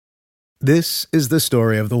This is the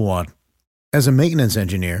story of the one. As a maintenance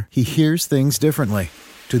engineer, he hears things differently.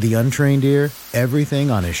 To the untrained ear,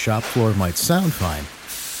 everything on his shop floor might sound fine,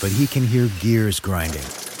 but he can hear gears grinding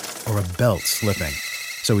or a belt slipping.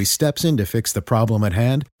 So he steps in to fix the problem at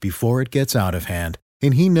hand before it gets out of hand.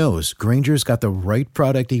 And he knows Grainger's got the right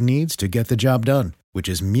product he needs to get the job done, which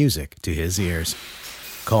is music to his ears.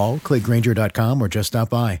 Call, click Grainger.com, or just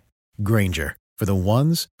stop by. Grainger, for the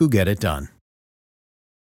ones who get it done.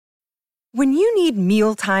 When you need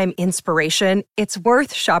mealtime inspiration, it's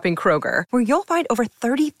worth shopping Kroger, where you'll find over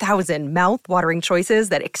 30,000 mouth-watering choices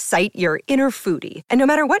that excite your inner foodie. And no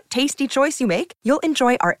matter what tasty choice you make, you'll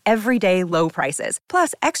enjoy our everyday low prices,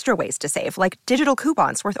 plus extra ways to save, like digital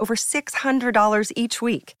coupons worth over $600 each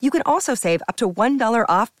week. You can also save up to $1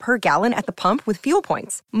 off per gallon at the pump with fuel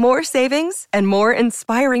points. More savings and more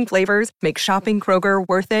inspiring flavors make shopping Kroger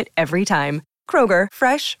worth it every time. Kroger,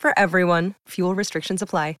 fresh for everyone. Fuel restrictions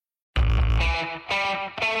apply.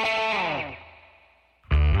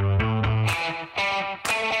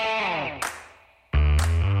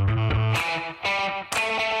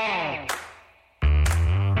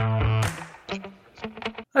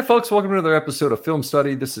 Hi, folks. Welcome to another episode of Film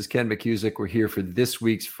Study. This is Ken McCusick. We're here for this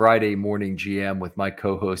week's Friday morning GM with my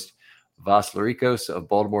co-host, Vas Larikos of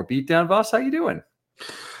Baltimore Beatdown. Vas, how you doing?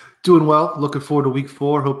 Doing well. Looking forward to week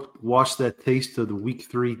 4. Hope to wash that taste of the week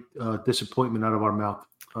 3 disappointment out of our mouth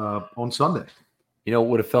on Sunday. You know, it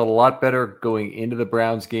would have felt a lot better going into the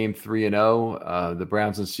Browns game 3-0. The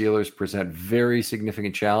Browns and Steelers present very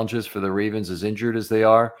significant challenges for the Ravens, as injured as they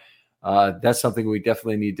are. That's something we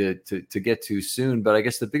definitely need to get to soon. But I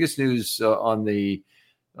guess the biggest news on the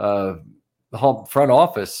front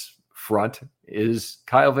office front is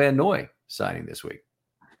Kyle Van Noy signing this week.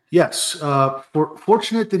 Yes.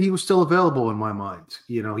 Fortunate that he was still available in my mind.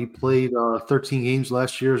 You know, he played 13 games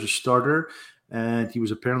last year as a starter, and he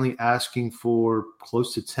was apparently asking for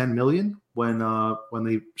close to $10 million when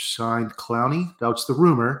they signed Clowney. That's the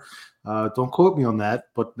rumor. Don't quote me on that.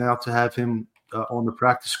 But now to have him on the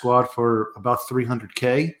practice squad for about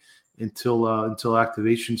 $300K until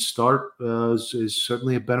activation start is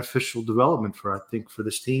certainly a beneficial development for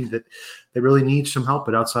this team that they really need some help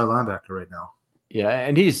at outside linebacker right now. Yeah,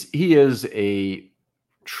 and he is a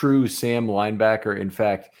true Sam linebacker. In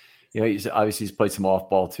fact, you know, he's played some off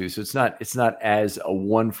ball too, so it's not as a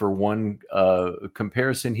 1-for-1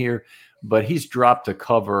 comparison here, but he's dropped to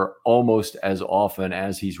cover almost as often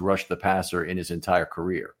as he's rushed the passer in his entire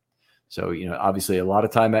career. So, you know, obviously a lot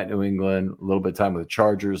of time at New England, a little bit of time with the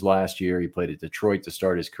Chargers last year. He played at Detroit to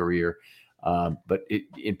start his career. But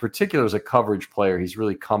in particular, as a coverage player, he's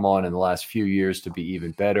really come on in the last few years to be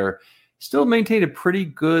even better. Still maintained a pretty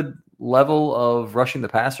good level of rushing the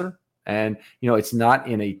passer. And, you know, it's not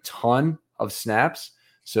in a ton of snaps.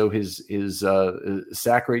 So his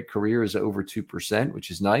sack rate career is over 2%,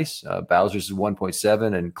 which is nice. Bowser's is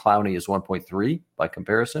 1.7 and Clowney is 1.3 by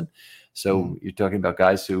comparison. So you're talking about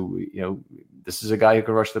guys who, you know, this is a guy who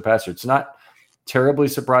can rush the passer. It's not terribly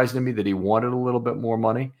surprising to me that he wanted a little bit more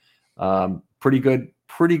money. Pretty good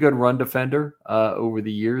run defender over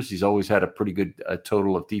the years. He's always had a pretty good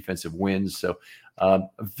total of defensive wins. So a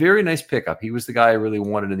very nice pickup. He was the guy I really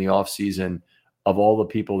wanted in the offseason. Of all the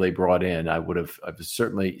people they brought in, I've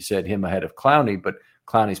certainly said him ahead of Clowney, but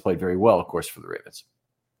Clowney's played very well, of course, for the Ravens.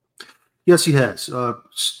 Yes, he has.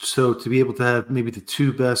 So to be able to have maybe the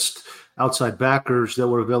 2 best outside backers that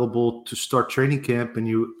were available to start training camp, and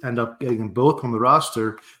you end up getting them both on the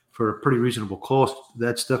roster for a pretty reasonable cost,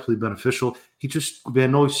 that's definitely beneficial.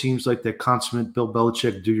 Van Noy seems like that consummate Bill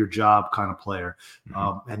Belichick, do your job kind of player.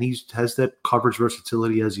 And he has that coverage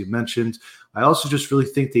versatility, as you mentioned. I also just really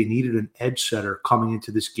think they needed an edge setter coming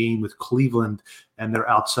into this game with Cleveland and their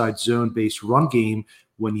outside zone-based run game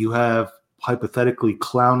when you have hypothetically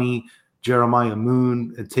Clowney, Jeremiah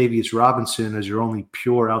Moon, and Tavius Robinson as your only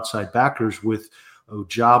pure outside backers, with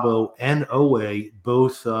Ojabo and Owe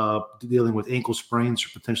both dealing with ankle sprains or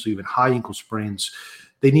potentially even high ankle sprains.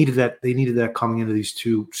 They needed that coming into these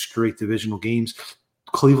 2 straight divisional games.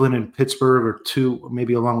 Cleveland and Pittsburgh are 2,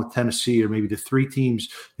 maybe along with Tennessee, or maybe the 3 teams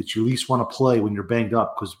that you least want to play when you're banged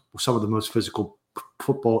up, because some of the most physical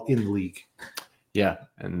football in the league. Yeah,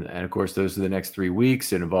 and of course, those are the next 3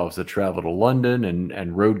 weeks. It involves the travel to London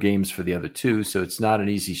and road games for the other 2, so it's not an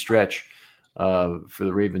easy stretch for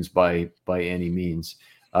the Ravens by any means.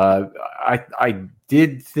 I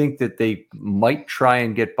did think that they might try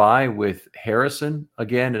and get by with Harrison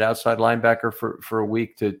again at outside linebacker for a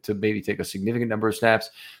week to maybe take a significant number of snaps.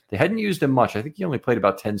 They hadn't used him much. I think he only played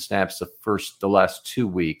about 10 snaps the last 2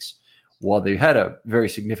 weeks, while they had a very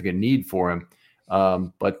significant need for him.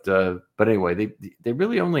 But anyway, they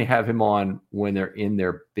really only have him on when they're in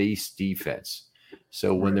their base defense.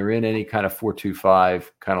 So when they're in any kind of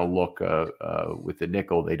 4-2-5 kind of look with the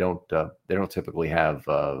nickel, they don't typically have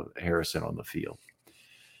Harrison on the field.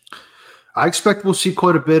 I expect we'll see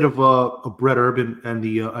quite a bit of Brett Urban and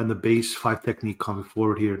the base 5 technique coming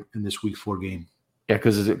forward here in this Week 4 game. Yeah,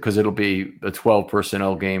 because it'll be a 12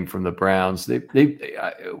 personnel game from the Browns.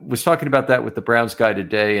 I was talking about that with the Browns guy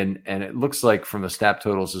today, and it looks like from the snap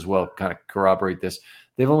totals as well, kind of corroborate this.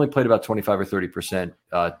 They've only played about 25 or 30%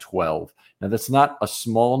 12. Now that's not a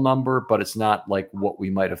small number, but it's not like what we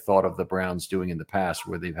might have thought of the Browns doing in the past,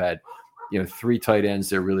 where they've had 3 tight ends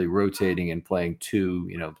they're really rotating and playing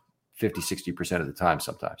 2, 50-60% of the time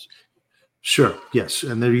sometimes. Sure, yes,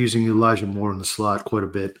 and they're using Elijah Moore in the slot quite a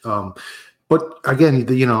bit. But again,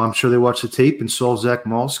 I'm sure they watched the tape and saw Zach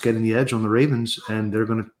Moss getting the edge on the Ravens, and they're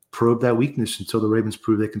going to probe that weakness until the Ravens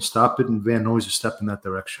prove they can stop it, and Van Noy's a step in that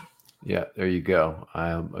direction. Yeah, there you go.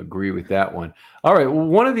 I agree with that one. All right, well,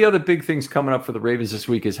 one of the other big things coming up for the Ravens this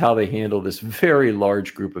week is how they handle this very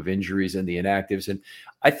large group of injuries and the inactives. And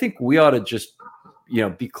I think we ought to just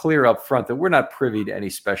be clear up front that we're not privy to any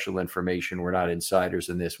special information. We're not insiders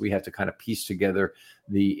in this. We have to kind of piece together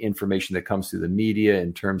the information that comes through the media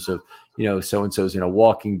in terms of, so-and-so's in a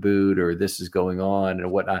walking boot or this is going on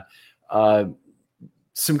and whatnot.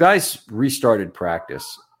 Some guys restarted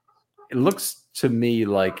practice. It looks to me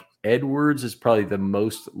like Edwards is probably the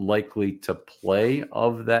most likely to play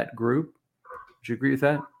of that group. Would you agree with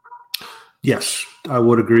that? Yes, I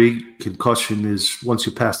would agree. Concussion is, once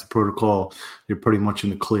you pass the protocol, you're pretty much in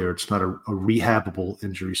the clear. It's not a rehabable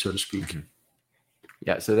injury, so to speak. Mm-hmm.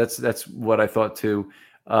 Yeah, so that's what I thought too.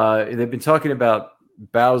 They've been talking about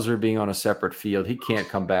Bowser being on a separate field. He can't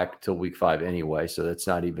come back till Week 5 anyway, so that's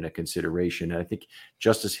not even a consideration. And I think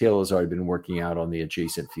Justice Hill has already been working out on the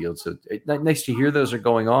adjacent field. So nice to hear those are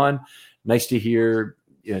going on. Nice to hear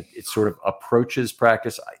it sort of approaches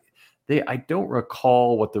practice. I don't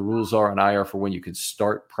recall what the rules are on IR for when you can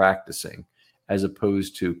start practicing as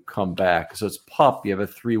opposed to come back. So it's PUP. You have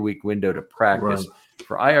a 3-week window to practice. Right.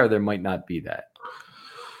 For IR, there might not be that.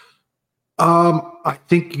 I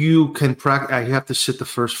think you can practice. I have to sit the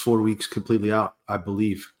first 4 weeks completely out, I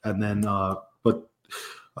believe. And then,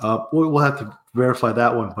 we'll have to verify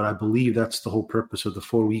that one. But I believe that's the whole purpose of the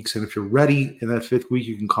 4 weeks. And if you're ready in that 5th week,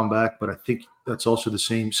 you can come back. But I think that's also the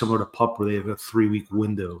same, similar to PUP, where they have a 3-week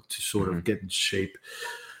window to sort of get in shape.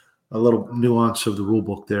 A little nuance of the rule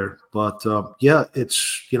book there. But,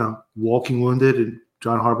 it's, walking wounded. And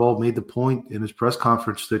John Harbaugh made the point in his press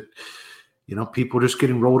conference that, people are just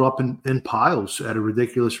getting rolled up in piles at a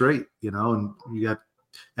ridiculous rate, and you got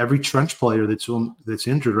every trench player that's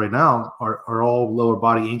injured right now are all lower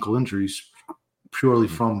body ankle injuries purely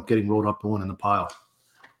from getting rolled up in the pile.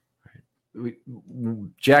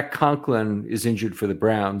 Jack Conklin is injured for the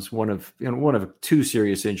Browns. One of 2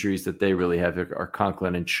 serious injuries that they really have are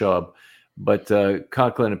Conklin and Chubb. But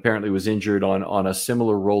Conklin apparently was injured on a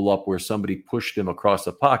similar roll-up where somebody pushed him across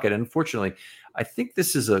the pocket. And unfortunately, I think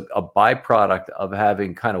this is a byproduct of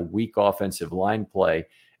having kind of weak offensive line play.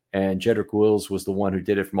 And Jedrick Wills was the one who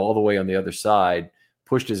did it from all the way on the other side,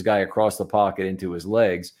 pushed his guy across the pocket into his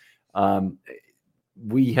legs.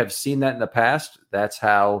 We have seen that in the past. That's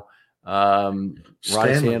how Ronnie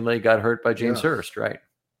Stanley got hurt by James Hurst, right?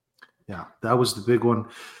 Yeah, that was the big one.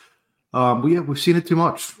 We've seen it too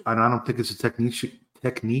much, and I don't think it's a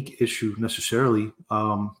technique issue necessarily.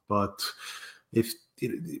 But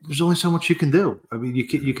there's only so much you can do. I mean,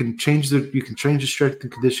 you can change the strength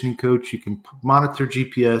and conditioning coach. You can monitor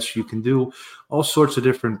GPS. You can do all sorts of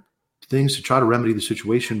different things to try to remedy the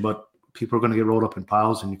situation. But people are going to get rolled up in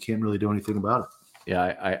piles, and you can't really do anything about it.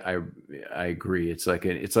 Yeah, I agree. It's like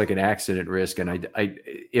an accident risk, and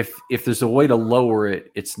if there's a way to lower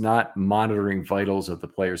it, it's not monitoring vitals of the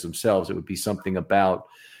players themselves. It would be something about,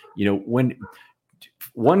 when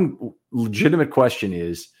one legitimate question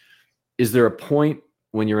is there a point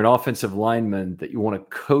when you're an offensive lineman that you want to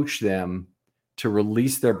coach them to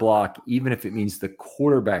release their block, even if it means the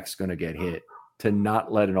quarterback's going to get hit, to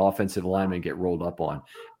not let an offensive lineman get rolled up on?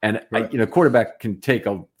 And right. Quarterback can take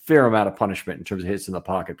a fair amount of punishment in terms of hits in the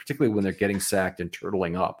pocket, particularly when they're getting sacked and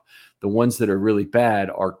turtling up. The ones that are really bad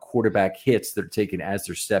are quarterback hits that are taken as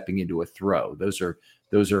they're stepping into a throw. Those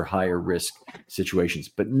are higher risk situations,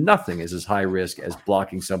 but nothing is as high risk as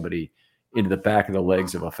blocking somebody into the back of the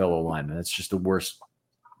legs of a fellow lineman. That's just the worst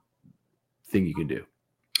thing you can do.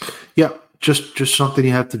 Yeah, just something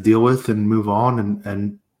you have to deal with and move on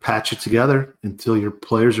and patch it together until your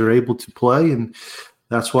players are able to play. And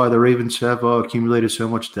that's why the Ravens have accumulated so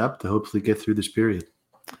much depth to hopefully get through this period.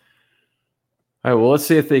 All right, well, let's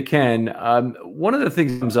see if they can. One of the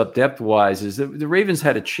things that comes up depth-wise is that the Ravens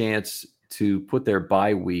had a chance to put their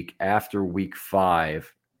bye week after week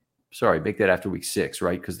 5. Sorry, make that after week 6,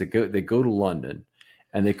 right? Because they go to London,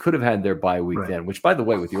 and they could have had their bye week then. Which, by the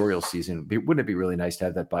way, with the Orioles season, wouldn't it be really nice to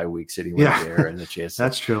have that bye week sitting right there and the chance?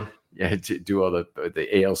 That's true. Yeah, to do all the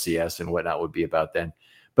ALCS and whatnot would be about then.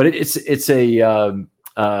 But it's an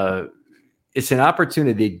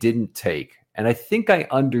opportunity they didn't take. And I think I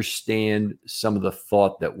understand some of the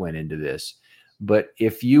thought that went into this. But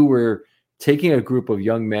if you were taking a group of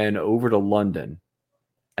young men over to London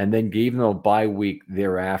and then gave them a bye week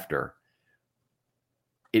thereafter,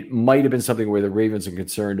 it might have been something where the Ravens are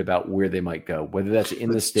concerned about where they might go, whether that's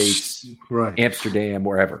in the States, right, Amsterdam,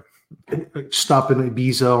 wherever. Stop in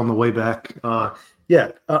Ibiza on the way back.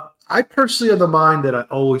 I personally am the mind that I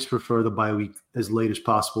always prefer the bye week as late as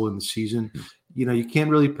possible in the season. You know, you can't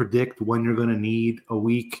really predict when you're going to need a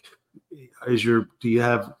week. Do you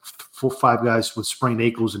have 4-5 guys with sprained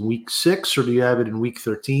ankles in week 6, or do you have it in week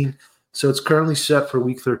 13? So it's currently set for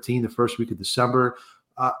week 13, the first week of December.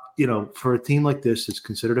 For a team like this that's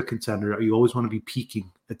considered a contender, you always want to be peaking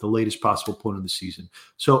at the latest possible point of the season.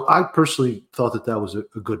 So I personally thought that was a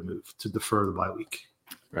good move to defer the bye week.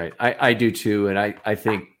 Right. I do too. And I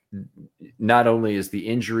think not only is the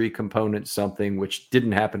injury component something which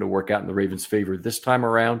didn't happen to work out in the Ravens' favor this time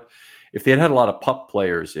around. If they had a lot of pup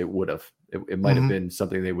players, it would have. It might have been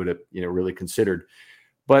something they would have, really considered.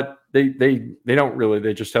 But they don't really.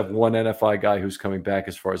 They just have one NFI guy who's coming back,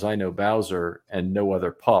 as far as I know, Bowser, and no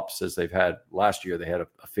other pups, as they've had last year. They had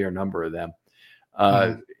a fair number of them.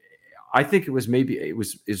 I think it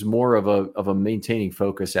was more of a maintaining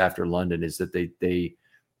focus after London. Is that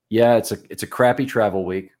it's a crappy travel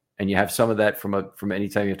week. And you have some of that from any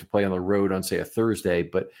time you have to play on the road on, say, a Thursday.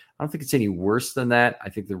 But I don't think it's any worse than that. I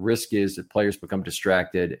think the risk is that players become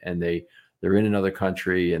distracted and they're in another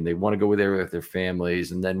country and they want to go there with their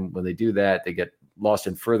families. And then when they do that, they get lost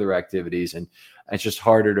in further activities. And it's just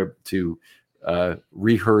harder to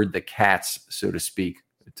reherd the cats, so to speak,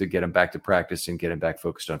 to get them back to practice and get them back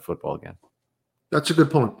focused on football again. That's a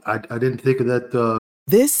good point. I didn't think of that.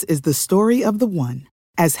 This is the story of the one.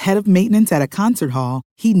 As head of maintenance at a concert hall,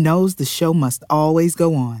 he knows the show must always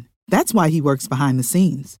go on. That's why he works behind the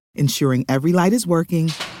scenes, ensuring every light is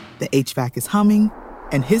working, the HVAC is humming,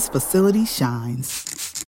 and his facility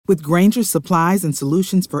shines. With Grainger's supplies and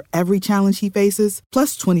solutions for every challenge he faces,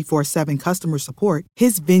 plus 24/7 customer support,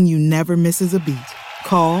 his venue never misses a beat.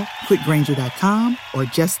 Call quickgrainger.com or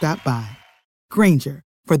just stop by. Grainger,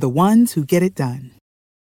 for the ones who get it done.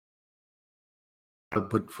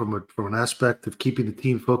 But from an aspect of keeping the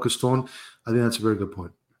team focused on, I think that's a very good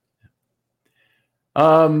point.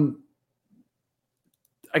 I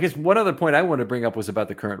guess one other point I want to bring up was about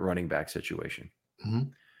the current running back situation. Mm-hmm.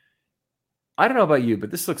 I don't know about you,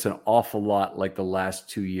 but this looks an awful lot like the last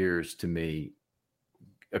 2 years to me,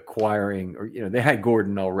 acquiring, or, they had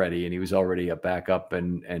Gordon already and he was already a backup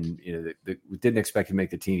and we didn't expect him to make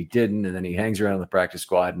the team. He didn't. And then he hangs around the practice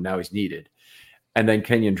squad and now he's needed. And then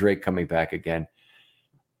Kenyon Drake coming back again.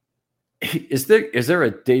 Is there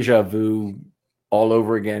a deja vu all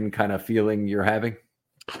over again kind of feeling you're having?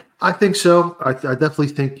 I think so. I definitely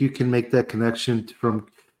think you can make that connection from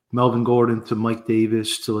Melvin Gordon to Mike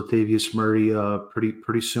Davis to Latavius Murray,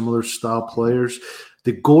 pretty similar style players.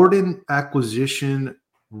 The Gordon acquisition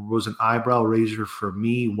was an eyebrow raiser for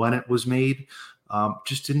me when it was made.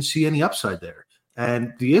 Just didn't see any upside there.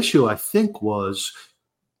 And the issue, I think, was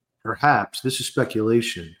perhaps, this is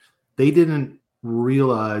speculation, they didn't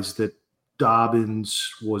realize that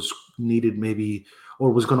Dobbins was needed maybe, or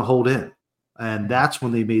was going to hold in. And that's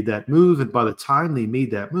when they made that move. And by the time they made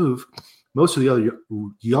that move, most of the other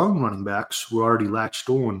young running backs were already latched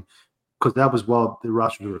on, because that was while the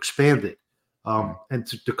rosters were expanded. And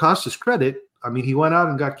to Costa's credit, I mean, he went out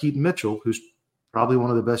and got Keaton Mitchell, who's probably one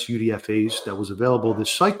of the best UDFAs that was available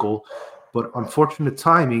this cycle. But unfortunate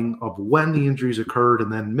timing of when the injuries occurred,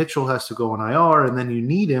 and then Mitchell has to go on IR, and then you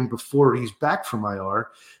need him before he's back from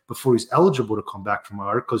IR, before he's eligible to come back from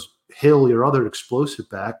IR, because Hill, your other explosive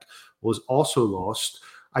back, was also lost.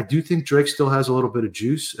 I do think Drake still has a little bit of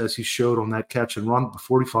juice, as he showed on that catch and run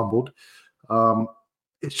before he fumbled.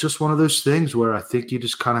 It's just one of those things where I think you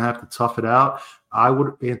just kind of have to tough it out. I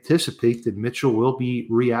would anticipate that Mitchell will be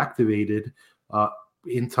reactivated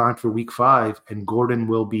in time for week 5, and Gordon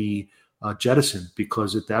will be jettisoned,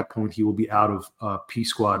 because at that point he will be out of P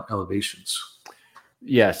squad elevations.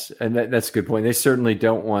 Yes, and that's a good point. They certainly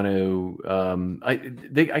don't want to. I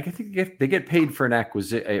think they get paid for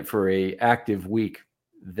for a active week,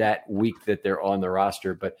 that week that they're on the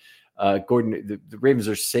roster. But Gordon, the Ravens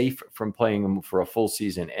are safe from playing him for a full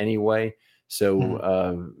season anyway.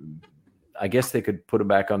 So I guess they could put him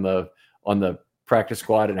back on the practice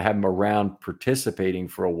squad and have him around participating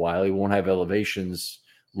for a while. He won't have elevations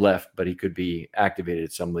left, but he could be activated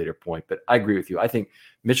at some later point. But I agree with you. I think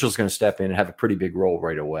Mitchell's going to step in and have a pretty big role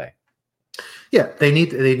right away. Yeah, they need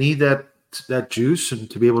that juice and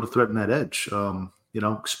to be able to threaten that edge.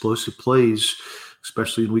 Explosive plays,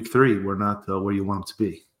 especially in week 3, were not where you want them to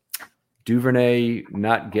be. Duvernay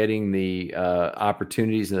not getting the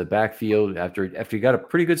opportunities in the backfield after he got a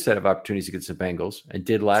pretty good set of opportunities against the Bengals and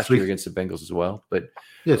did last year against the Bengals as well. But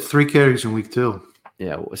 3 carries in week 2.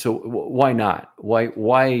 Yeah. So why not?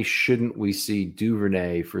 Why shouldn't we see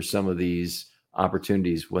Duvernay for some of these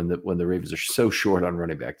opportunities when the Ravens are so short on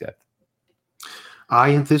running back depth?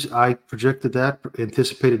 I projected that,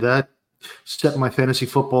 anticipated that, set my fantasy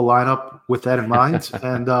football lineup with that in mind,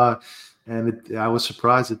 and I was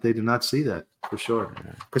surprised that they did not see that for sure,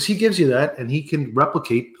 because he gives you that, and he can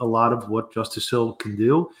replicate a lot of what Justice Hill can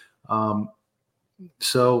do.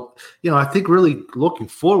 So I think really looking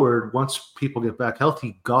forward, once people get back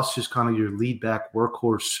healthy, Gus is kind of your lead back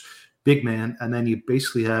workhorse big man, and then you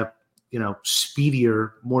basically have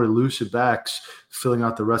speedier, more elusive backs filling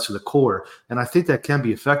out the rest of the core. And I think that can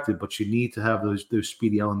be effective, but you need to have those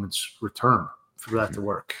speedy elements return for that to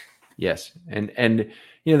work. Yes. And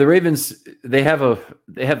the Ravens, they have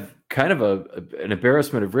kind of an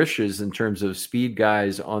embarrassment of riches in terms of speed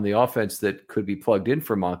guys on the offense that could be plugged in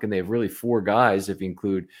for Monk. And they have really 4 guys, if you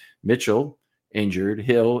include Mitchell, injured,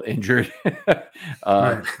 Hill, injured,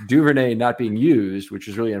 Right. Duvernay not being used, which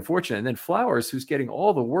is really unfortunate. And then Flowers, who's getting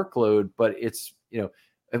all the workload, but it's,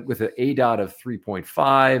 with an ADOT of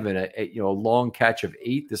 3.5 and a long catch of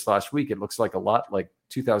 8 this last week, it looks like a lot like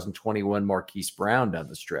 2021 Marquise Brown down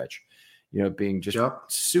the stretch, being just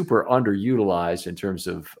super underutilized in terms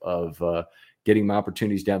of getting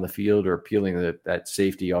opportunities down the field or peeling that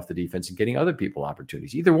safety off the defense and getting other people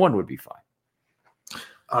opportunities. Either one would be fine.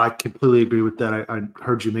 I completely agree with that. I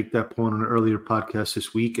heard you make that point on an earlier podcast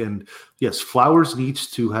this week. And yes, Flowers needs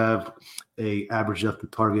to have a average depth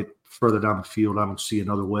of target further down the field. I don't see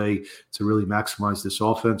another way to really maximize this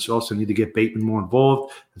offense. You also need to get Bateman more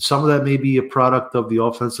involved. And some of that may be a product of the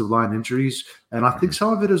offensive line injuries. And I think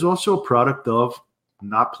some of it is also a product of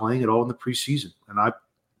not playing at all in the preseason. And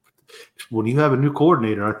when you have a new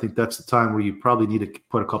coordinator, I think that's the time where you probably need to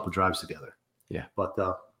put a couple of drives together. Yeah. But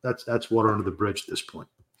that's water under the bridge at this point.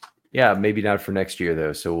 Yeah, maybe not for next year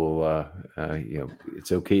though. So we'll,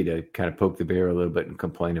 it's okay to kind of poke the bear a little bit and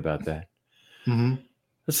complain about that. Mm-hmm.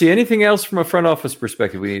 Let's see. Anything else from a front office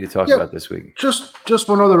perspective we need to talk about this week? Just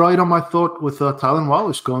one other item I thought with Tylan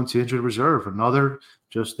Wallace going to injured reserve.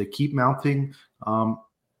 They keep mounting.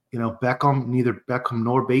 Neither Beckham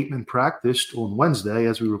nor Bateman practiced on Wednesday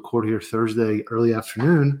as we record here Thursday early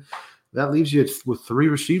afternoon. That leaves you with 3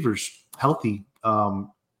 receivers healthy.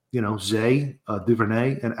 Zay,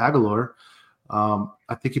 Duvernay, and Aguilar.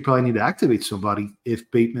 I think you probably need to activate somebody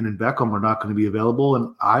if Bateman and Beckham are not going to be available.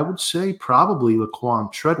 And I would say probably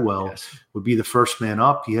Laquan Treadwell would be the first man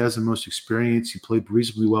up. He has the most experience. He played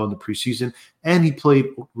reasonably well in the preseason, and he played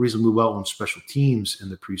reasonably well on special teams in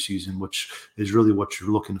the preseason, which is really what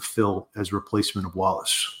you're looking to fill as a replacement of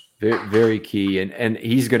Wallace. Very, very key. And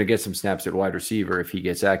he's going to get some snaps at wide receiver if he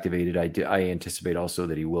gets activated. I anticipate also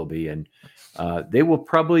that he will be. And they will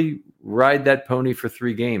probably ride that pony for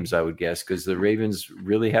 3 games, I would guess, because the Ravens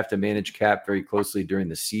really have to manage cap very closely during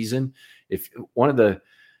the season. If one of the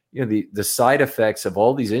side effects of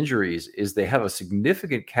all these injuries is they have a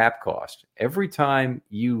significant cap cost. Every time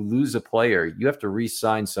you lose a player, you have to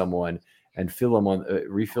re-sign someone and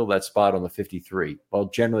refill that spot on the 53. Well,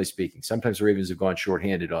 generally speaking, sometimes the Ravens have gone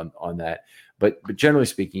shorthanded on that, but generally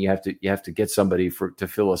speaking, you have to get somebody to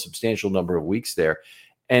fill a substantial number of weeks there,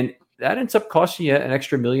 and that ends up costing you an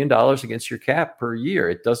extra $1 million against your cap per year.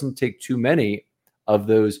 It doesn't take too many of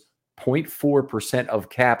those 0.4% of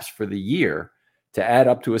caps for the year to add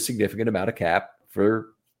up to a significant amount of cap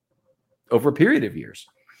for over a period of years.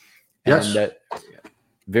 Yes, and that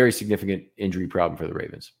very significant injury problem for the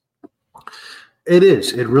Ravens. It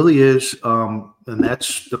is. It really is. And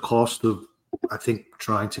that's the cost of, I think,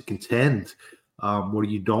 trying to contend where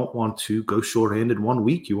you don't want to go shorthanded 1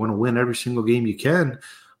 week. You want to win every single game you can.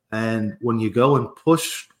 And when you go and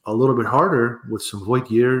push a little bit harder with some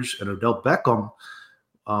Voigt years and Odell Beckham,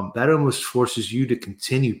 that almost forces you to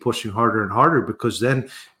continue pushing harder and harder, because then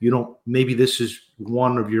maybe this is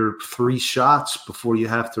one of your 3 shots before you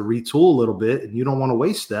have to retool a little bit, and you don't want to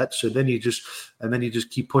waste that. So then you just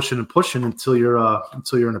keep pushing and pushing until you're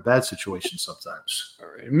in a bad situation sometimes.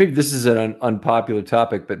 Maybe this is an unpopular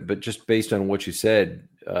topic, but just based on what you said,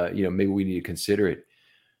 maybe we need to consider it.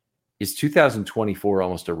 is 2024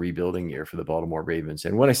 almost a rebuilding year for the Baltimore Ravens?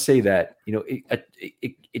 And when I say that,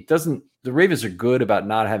 it doesn't. The Ravens are good about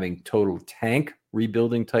not having total tank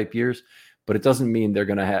rebuilding type years, but it doesn't mean they're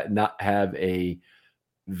going to not have a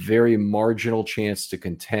very marginal chance to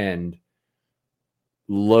contend,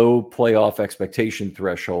 low playoff expectation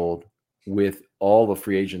threshold with all the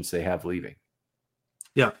free agents they have leaving.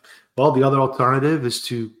 Yeah. Well, the other alternative is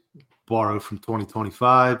to borrow from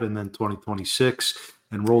 2025 and then 2026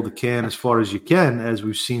 and roll the can as far as you can, as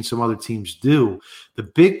we've seen some other teams do. The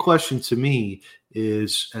big question to me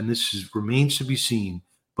is, and remains to be seen,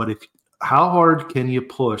 but how hard can you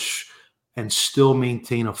push and still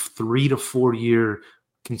maintain a 3 to 4 year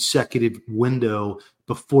consecutive window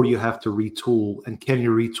before you have to retool? And can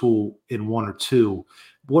you retool in 1 or 2?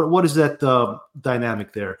 What is that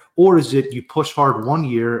dynamic there? Or is it you push hard 1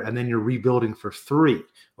 year and then you're rebuilding for 3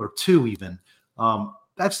 or 2 even?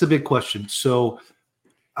 That's the big question. So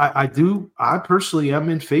I personally am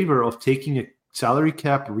in favor of taking a salary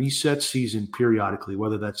cap reset season periodically,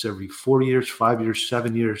 whether that's every 4 years, 5 years,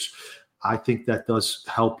 7 years. I think that does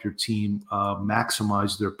help your team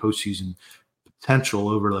maximize their postseason potential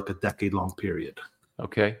over like a decade-long period.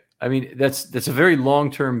 Okay. I mean, that's a very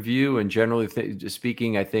long-term view, and generally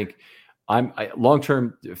speaking, I think I'm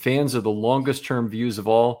long-term fans of the longest-term views of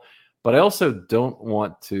all, but I also don't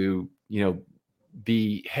want to,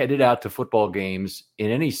 be headed out to football games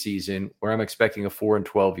in any season where I'm expecting a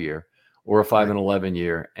 4-12 year or a 5-11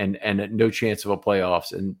 year and no chance of a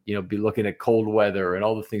playoffs, and be looking at cold weather and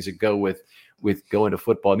all the things that go with going to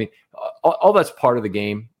football. I mean, all that's part of the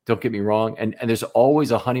game. Don't get me wrong. And there's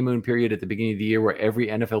always a honeymoon period at the beginning of the year where every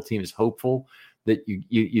NFL team is hopeful that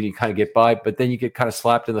you can kind of get by, but then you get kind of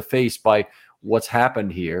slapped in the face by what's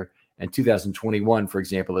happened here. And 2021, for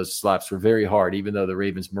example, those slaps were very hard, even though the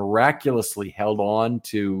Ravens miraculously held on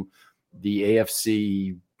to the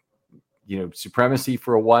AFC, supremacy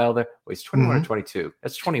for a while there. Wait, it's 21 or 22?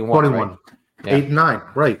 That's 21. 21. Right?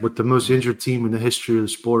 8-9, right, with the most injured team in the history of the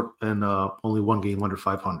sport and only one game under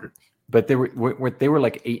 500. But they were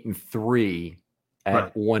like 8-3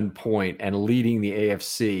 at one point and leading the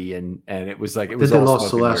AFC, and it was like it was all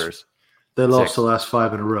smoke and mirrors. They lost the last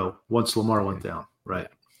 5 in a row once Lamar went down. Right.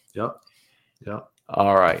 Yep.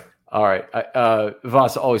 All right.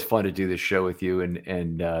 Vas, always fun to do this show with you,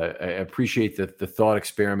 and I appreciate the thought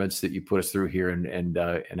experiments that you put us through here, and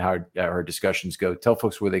how our discussions go. Tell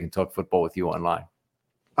folks where they can talk football with you online.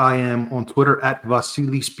 I am on Twitter at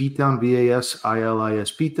Vasilis Beatdown,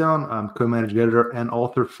 Vasilis Beatdown. I'm co-managing editor and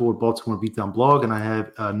author for Baltimore Beatdown blog, and I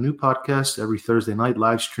have a new podcast every Thursday night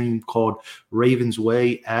live stream called Ravens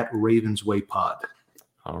Way at Ravens Way Pod.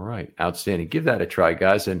 All right. Outstanding. Give that a try,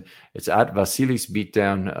 guys. And it's at Vasilis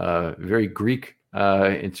Beatdown, very Greek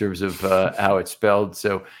in terms of how it's spelled.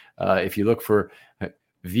 So if you look for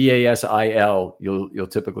Vasil, you'll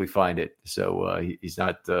typically find it. So he's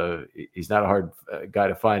not a hard guy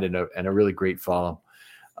to find, and a really great follow.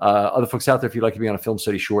 Other folks out there, if you'd like to be on a film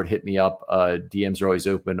study short, hit me up. DMs are always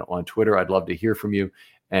open on Twitter. I'd love to hear from you.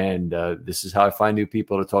 And this is how I find new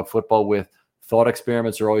people to talk football with. Thought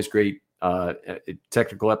experiments are always great.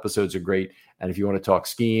 Technical episodes are great. And if you want to talk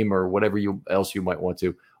scheme or whatever else you might want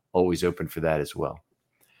to, always open for that as well.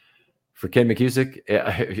 For Ken McKusick,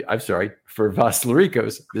 for Vas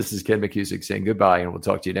Laricos, this is Ken McKusick saying goodbye, and we'll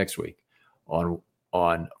talk to you next week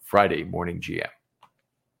on Friday Morning GM.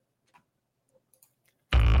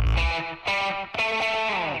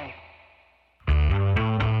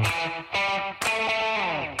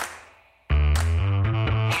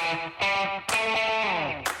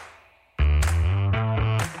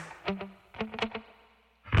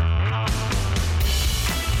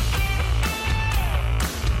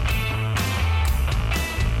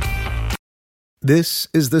 This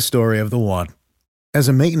is the story of the one. As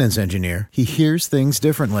a maintenance engineer, he hears things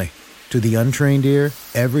differently. To the untrained ear,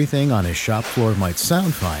 everything on his shop floor might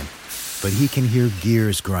sound fine, but he can hear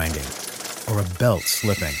gears grinding or a belt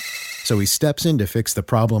slipping. So he steps in to fix the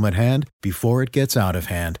problem at hand before it gets out of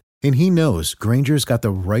hand. And he knows Grainger's got the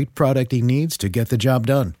right product he needs to get the job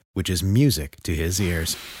done, which is music to his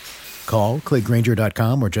ears. Call, click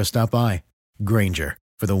Grainger.com, or just stop by. Grainger,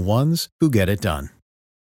 for the ones who get it done.